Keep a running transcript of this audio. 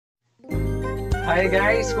Hi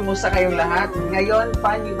guys! Kumusta kayong lahat? Ngayon,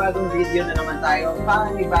 panibagong video na naman tayo,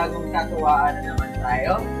 panibagong katuwaan na naman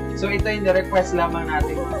tayo. So ito yung request lamang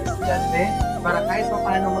natin mga estudyante para kahit pa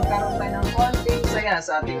paano magkaroon tayo ng konting saya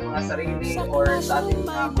sa ating mga sarili or sa ating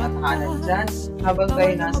mga tahanan dyan habang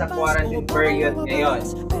tayo nasa quarantine period ngayon.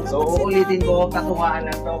 So uulitin ko, katuwaan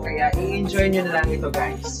lang to, kaya i-enjoy nyo na lang ito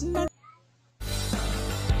guys.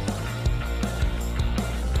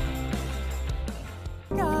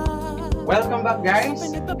 Welcome back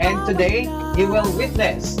guys, and today you will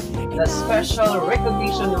witness the special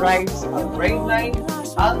recognition rites of grade 9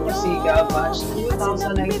 Almaciga batch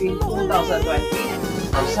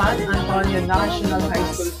 2019-2020 of San Antonio National High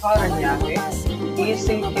School Fernandez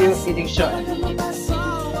ECQ Edition.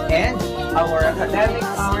 And our academic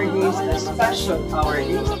awardees and special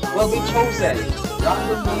awardees will be chosen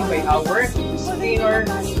randomly by our screener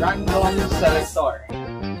random selector.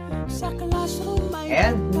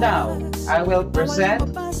 And now, I will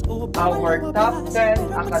present our top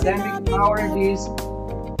 10 academic awardees,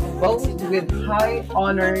 both with high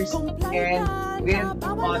honors and with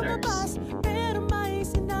honors.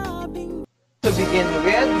 To begin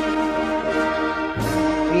with,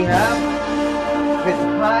 we have with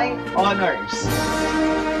high honors.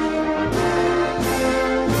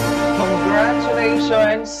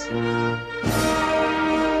 Congratulations,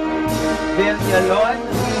 Villalon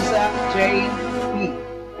Lisa Jane P.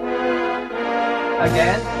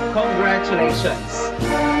 Again, congratulations.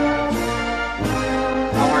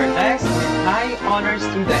 Our next high honor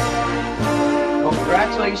student.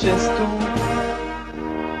 Congratulations to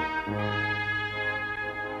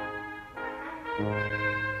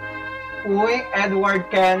Uy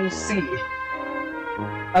Edward Ken C.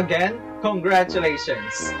 Again,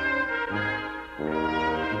 congratulations.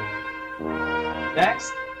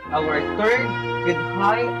 Next, our third with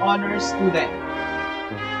high honor student.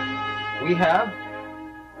 We have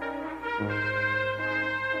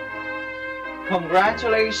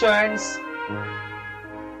congratulations,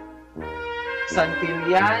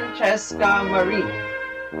 Santillan Cheska Marie.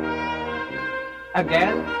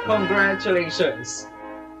 Again, congratulations.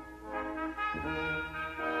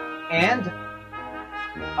 And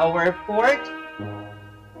our fourth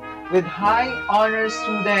with high honor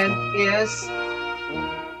student is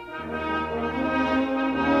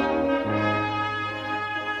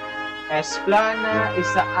Esplana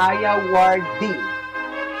Isaaya Ward D.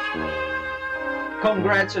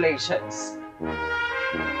 Congratulations.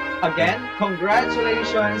 Again,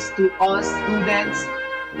 congratulations to all students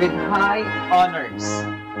with high honors.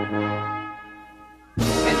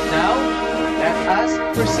 And now, let us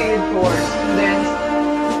proceed to our students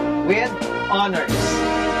with honors.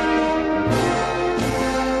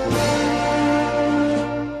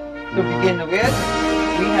 To begin with,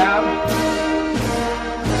 we have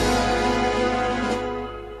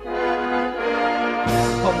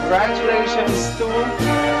congratulations to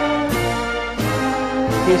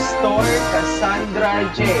Histor Cassandra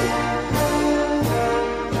J.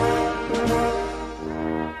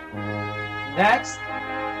 Next,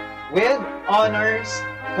 with honors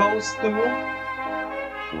goes to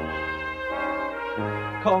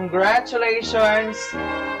congratulations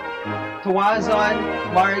Tuazon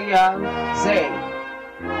Mariam Zay.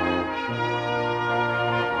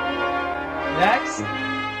 Next,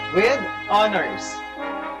 with honors,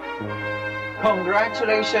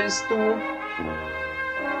 congratulations to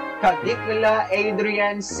Kadikla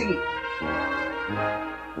Adrian C.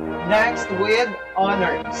 Next, with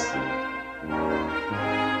honors,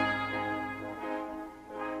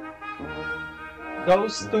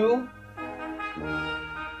 goes to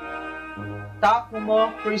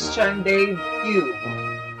Takumo Christian Dave Q.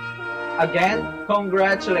 Again,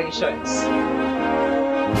 congratulations.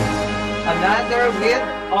 Another with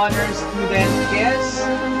honors student is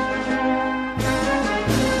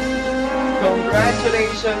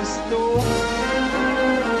congratulations to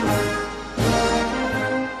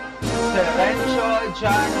Terencio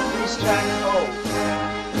John Christian O.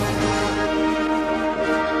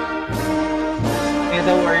 And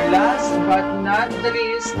our last but not the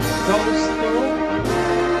least goes to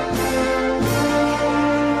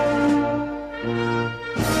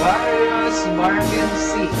Barrios Marvin C.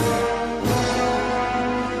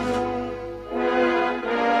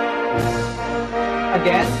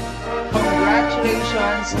 Again,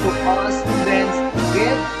 congratulations to all students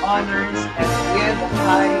with honors and with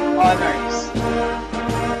high honors.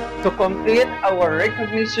 To complete our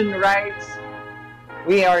recognition rites,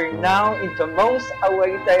 we are now into most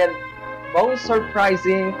awaited, most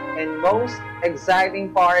surprising, and most exciting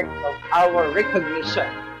part of our recognition.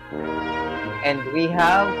 And we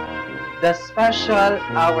have the special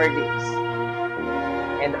awardees.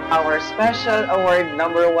 And our special award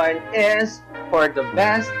number 1 is for the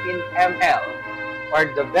Best in ML, or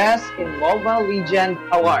the Best in Mobile Legend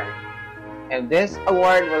Award. And this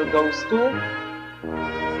award will goes to,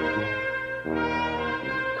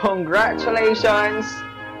 congratulations,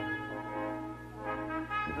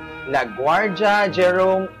 La Guardia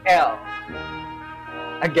Jerome L.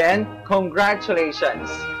 Again, congratulations.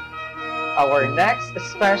 Our next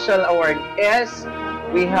special award is,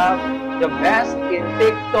 we have the Best in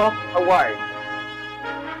TikTok Award.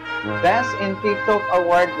 Best in TikTok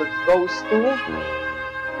Award goes to,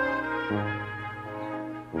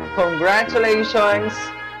 congratulations,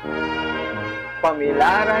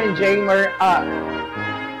 Pamilaran Jamer R.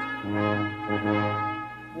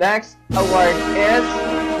 Next award is,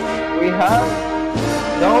 we have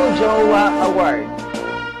No Jowa Award.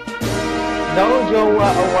 No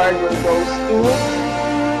Jowa Award will goes to,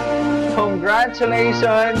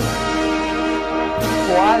 congratulations,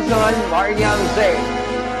 Quazon Mariam Zayn.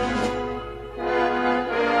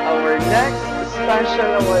 Our next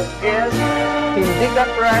special award is Hindi Ka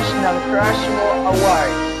Crush ng Crush Mo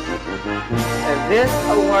Award. And this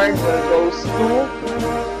award will goes to,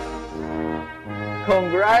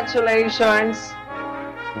 congratulations,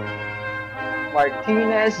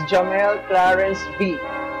 Martinez Jamel Clarence B.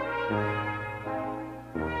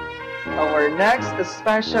 Our next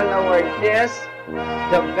special award is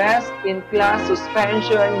the Best in Class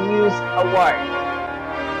Suspension News Award.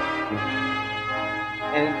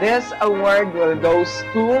 And this award will goes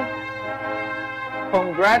to,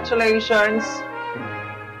 congratulations,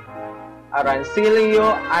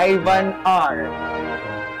 Arancilio Ivan R.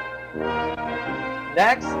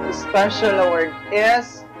 Next special award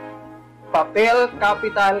is Papel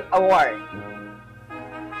Capital Award.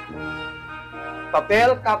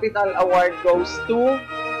 Papel Capital Award goes to,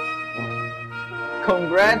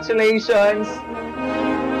 congratulations,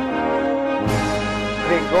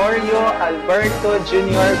 Gregorio Alberto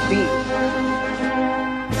Jr. B.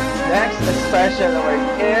 Next special award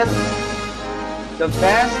is the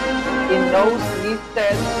Best in Nose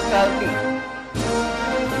Lifted Selfie.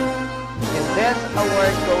 And this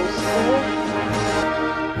award goes to,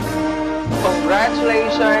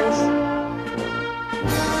 congratulations,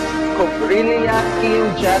 Cobrilia Kim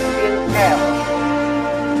Justin L.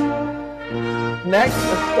 Next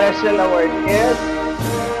special award is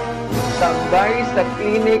Tambay sa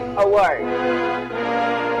Clinic Award.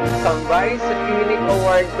 Tambay sa Clinic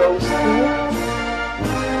Award goes to,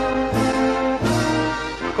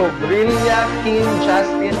 Cobrilia Kim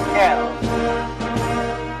Justin L.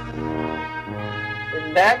 The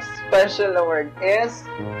next special award is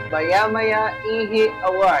Maya-Maya Ihi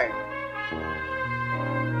Award.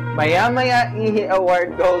 Maya-Maya Ihi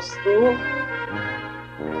Award goes to,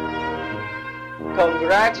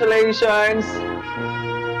 congratulations,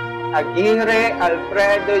 Aguirre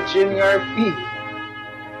Alfredo Jr. P.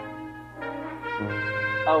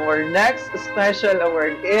 Our next special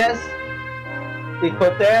award is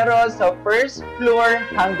Picotero sa First Floor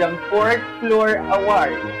hanggang 4th Floor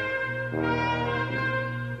Award.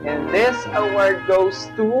 And this award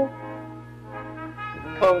goes to,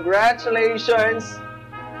 congratulations,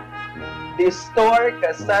 Distor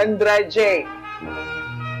Cassandra J.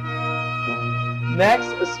 Next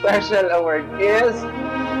special award is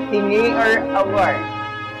Hingier Award.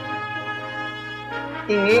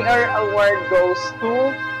 Hingier Award goes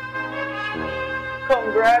to,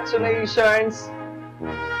 congratulations,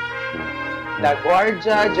 La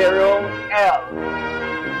Guardia Jerome L.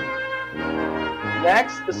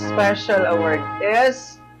 Next special award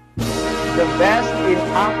is the Best in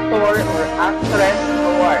Actor or Actress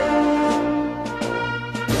Award.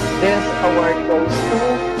 This award goes to,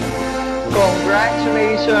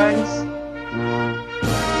 congratulations,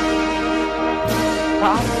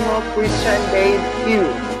 Cosmo Christian Dave Q.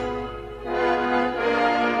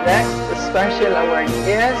 Next special award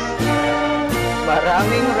is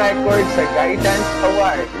Maraming Record sa Guidance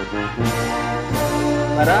Award.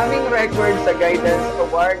 Maraming Record sa Guidance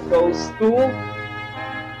Award goes to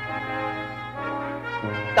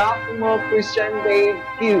Cosmo Christian Dave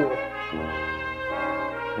Q.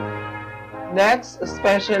 Next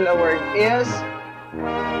special award is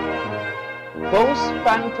Most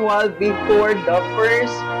Punctual Before the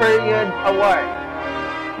First Period Award.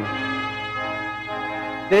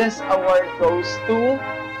 This award goes to,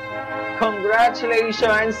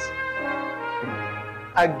 congratulations,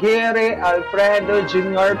 Aguirre Alfredo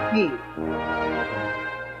Jr. P.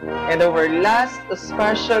 And our last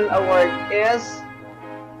special award is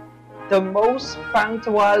the Most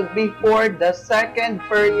Punctual Before the Second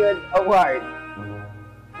Period Award.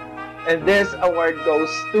 And this award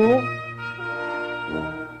goes to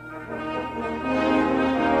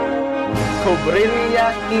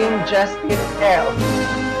Cobrilia Kim Justin L.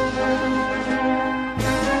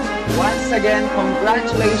 Once again,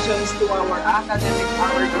 congratulations to our academic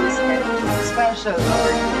awardees and special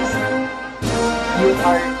awardees. You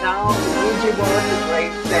are now eligible to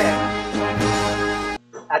grade 10.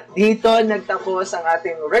 At dito nagtapos ang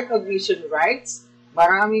ating recognition rites.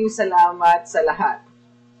 Maraming salamat sa lahat.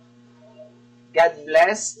 God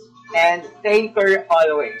bless and take care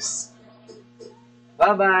always.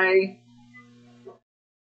 Bye-bye!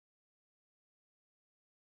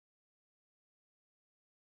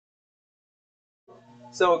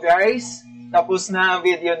 So guys, tapos na ang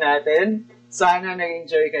video natin. Sana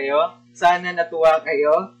nag-enjoy kayo. Sana natuwa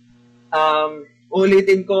kayo.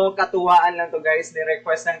 Ulitin ko, katuwaan lang to guys.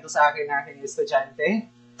 Ni-request lang to sa akin aking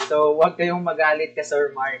estudyante. So, huwag kayong magalit ka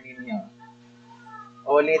XerMar ninyo.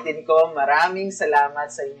 Ulitin ko, maraming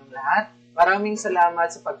salamat sa inyong lahat. Maraming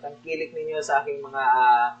salamat sa pagtangkilik ninyo sa aking mga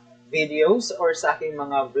videos or sa aking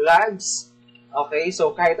mga vlogs. Okay,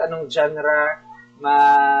 so kahit anong genre,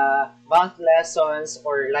 math lessons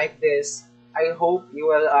or like this, I hope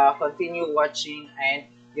you will continue watching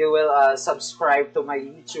and you will subscribe to my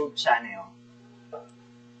YouTube channel.